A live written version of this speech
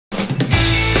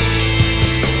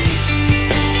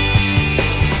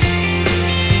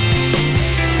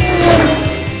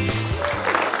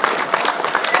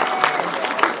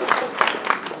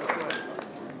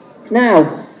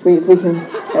Now, if we can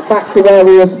get back to where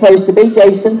we were supposed to be,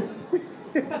 Jason.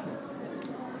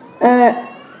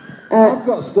 I've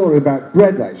got a story about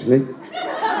bread, actually.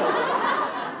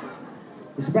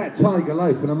 It's about tiger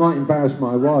loaf, and I might embarrass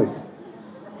my wife.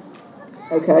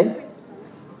 Okay.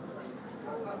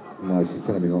 No, she's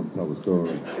telling me not to tell the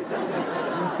story.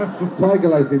 Tiger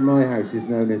loaf in my house is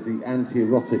known as the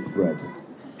anti-erotic bread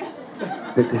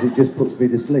because it just puts me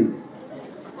to sleep.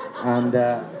 And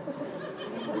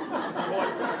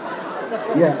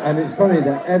yeah, and it's funny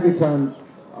that every time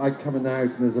I come in the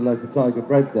house and there's a loaf of tiger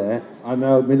bread there, I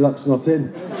know my luck's not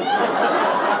in.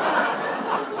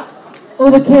 All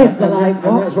the kids are like,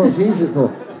 what? And that's what she uses it for.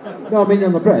 No, I mean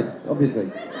on the bread, obviously.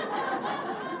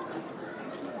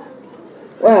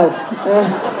 Well,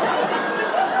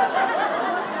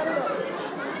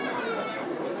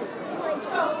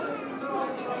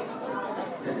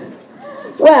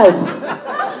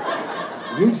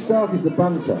 you started the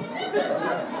banter.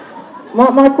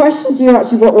 My question to you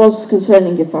actually what was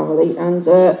concerning your family, and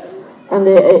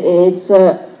it's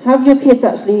have your kids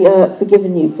actually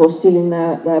forgiven you for stealing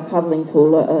their paddling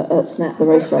pool at Snap, the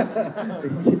racetrack?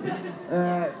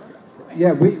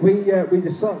 Yeah, we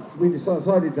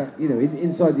decided that, you know,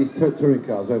 inside these touring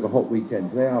cars over hot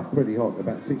weekends, they are pretty hot,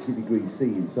 about 60 degrees C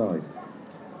inside.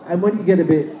 And when you get a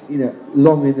bit, you know,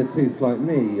 long in the tooth like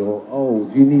me or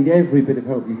old, you need every bit of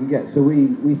help you can get. So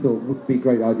we thought it would be a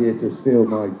great idea to steal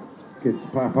my kids'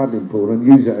 paddling pool and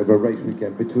use it over a race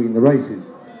weekend between the races.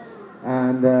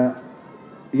 And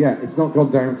yeah, it's not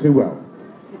gone down too well.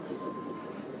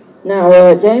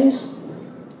 Now, James,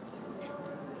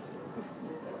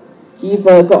 you've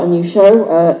got a new show,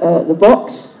 The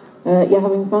Box. You're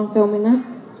having fun filming that?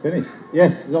 It's finished.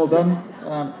 Yes, it's all done.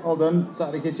 All done.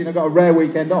 Saturday Kitchen. I've got a rare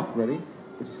weekend off, really,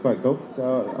 which is quite cool.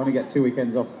 So I only get 2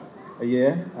 weekends off a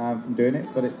year from doing it.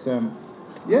 But it's,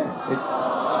 yeah, it's...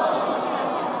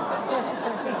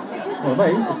 Well,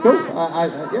 mate, it's cool.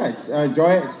 Yeah, I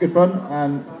enjoy it. It's good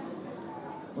fun.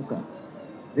 What's that?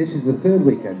 This is the third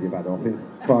weekend you've had off in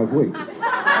 5 weeks.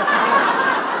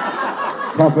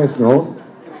 CarFest North,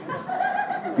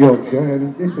 Yorkshire,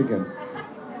 and this weekend.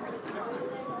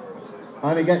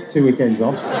 I only get 2 weekends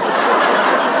off.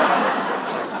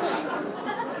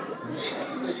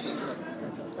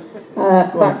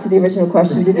 Back to the original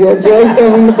question, did you enjoy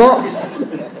filming The Box?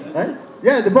 Hey?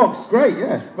 Yeah, The Box, great,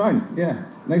 yeah, fine, yeah.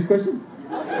 Next question?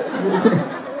 It's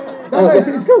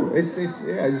cool. It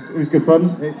was good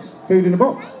fun. It's food in a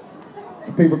box.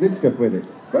 People did stuff with it.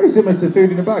 Very similar to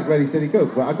Food in a Bag, Ready, Steady,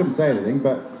 Cook. Well, I couldn't say anything,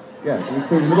 but yeah, it was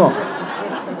food in a box.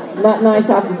 That nice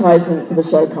advertisement for the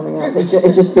show coming up. It's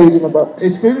just food in a box.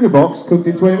 It's food in a box cooked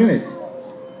in 20 minutes.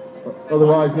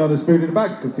 Otherwise known as food in a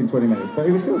bag cooked in 20 minutes. But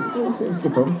it was good. It was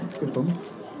good fun. It's good fun.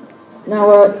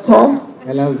 Now, Tom.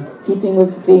 Hello. Keeping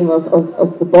with the theme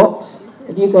of the box,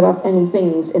 if you could have any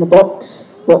things in a box,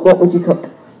 what would you cook?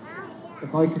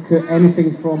 If I could cook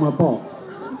anything from a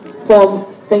box? From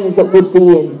things that would be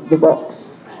in the box.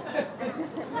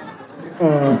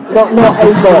 Not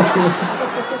a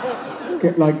box.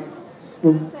 Get like,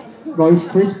 well, Rice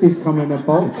Krispies come in a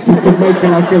box. You could make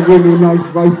like a really nice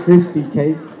Rice Krispie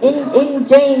cake. In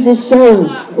James's show.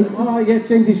 Oh yeah,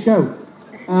 James's show.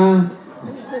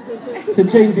 So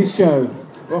James's show.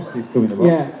 Frosty's coming in a box.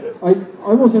 Yeah,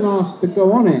 I wasn't asked to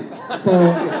go on it, so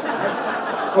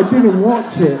I didn't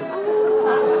watch it.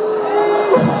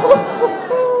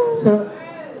 So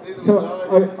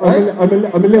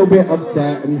I'm a little bit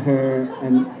upset and hurt,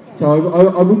 and so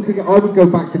I would go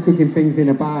back to cooking things in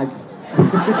a bag.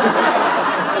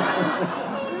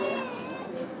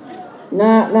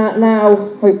 Now,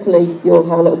 hopefully you'll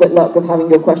have a little bit luck of having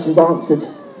your questions answered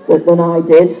than I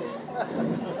did.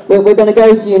 We're going to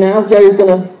go to you now. Joe's going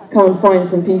to come and find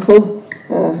some people.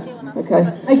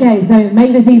 Okay. Okay, so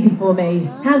make this easy for me.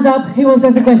 Hands up, who wants to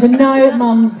ask a question? No,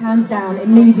 mums, hands down,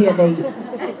 immediately.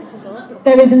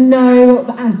 There is no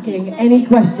asking any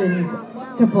questions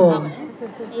to Paul.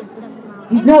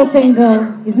 He's not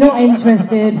single, he's not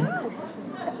interested.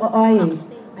 What are you?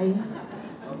 Are you?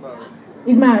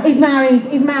 He's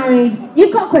married.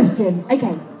 You've got a question.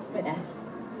 Okay, right there.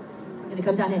 I'm going to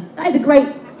come down here. That is a great...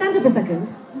 Stand up a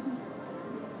second.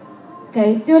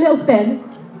 Okay, do a little spin.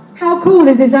 How cool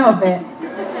is this outfit?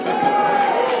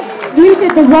 You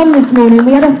did the run this morning.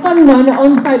 We had a fun run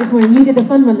on site this morning. You did the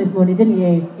fun run this morning, didn't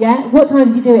you? Yeah? What time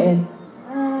did you do it in?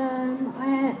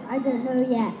 I don't know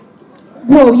yet.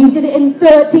 Whoa, you did it in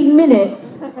 13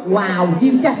 minutes? Wow,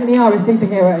 you definitely are a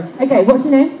superhero. Okay, what's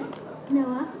your name?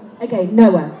 Noah. Okay,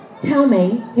 Noah. Tell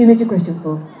me, who is your question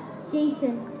for?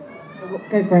 Jason.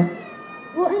 Go for it.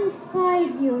 What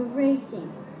inspired your racing?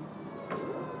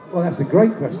 Well, that's a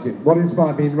great question. What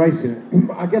inspired me in racing?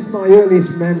 I guess my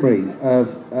earliest memory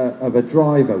of a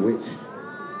driver, which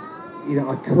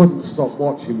I couldn't stop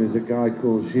watching, was a guy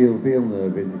called Gilles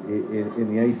Villeneuve in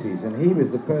the 80s, and he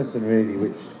was the person really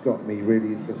which got me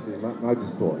really interested in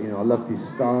motorsport. I loved his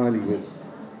style.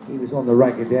 He was on the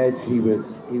ragged edge. He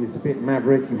was a bit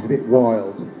maverick. He was a bit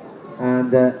wild,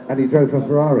 and he drove a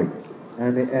Ferrari,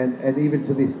 and even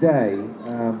to this day.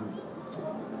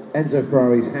 Enzo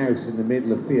Ferrari's house in the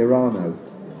middle of Fiorano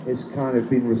has kind of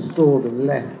been restored and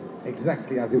left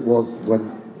exactly as it was when,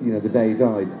 the day he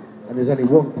died. And there's only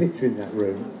one picture in that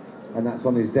room, and that's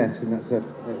on his desk, and that's a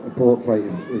portrait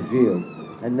of Gilles.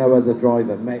 And no other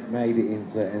driver made it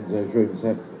into Enzo's room.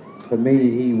 So for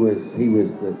me, he was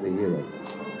the hero.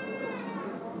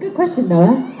 Good question,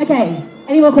 Noah. Okay,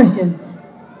 any more questions?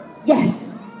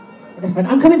 Yes. At the front.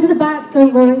 I'm coming to the back,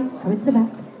 don't worry. Coming to the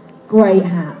back. Great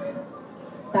hat.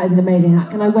 That is an amazing hat.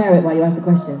 Can I wear it while you ask the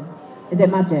question? Is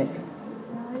it magic?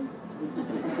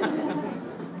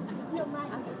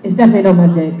 It's definitely not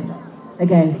magic.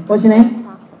 Okay, what's your name?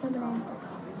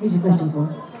 Who's your question for?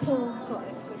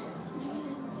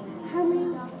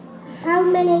 How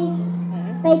many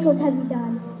bagels have you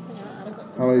done?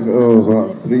 How many? Oh,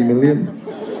 about 3 million.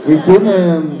 We've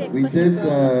done. We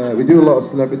do a lot of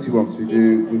celebrity ones.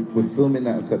 We're filming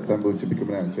that in September, which will be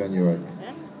coming out in January.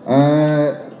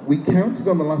 We counted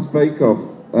on the last Bake Off.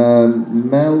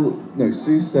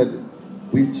 Sue said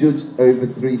we've judged over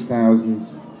 3,000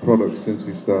 products since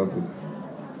we've started.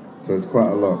 So it's quite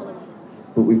a lot.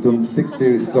 But we've done 6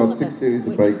 series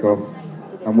of Bake Off,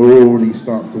 and we're already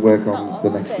starting to work on the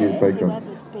next year's Bake Off.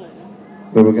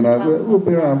 So we'll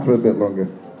be around for a bit longer.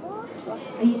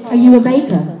 Are you a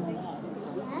baker?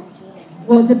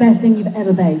 What's the best thing you've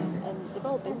ever baked?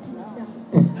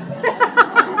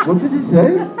 What did he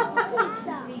say?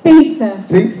 Pizza.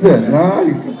 Pizza,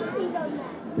 nice.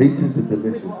 Pizzas are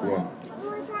delicious, yeah.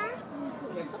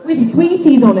 With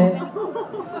sweeties on it.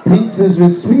 Pizzas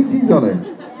with sweeties on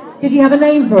it. Did you have a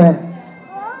name for it?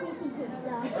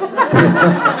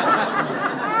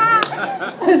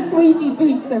 A sweetie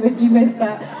pizza, if you missed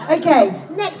that. Okay,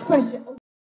 next question.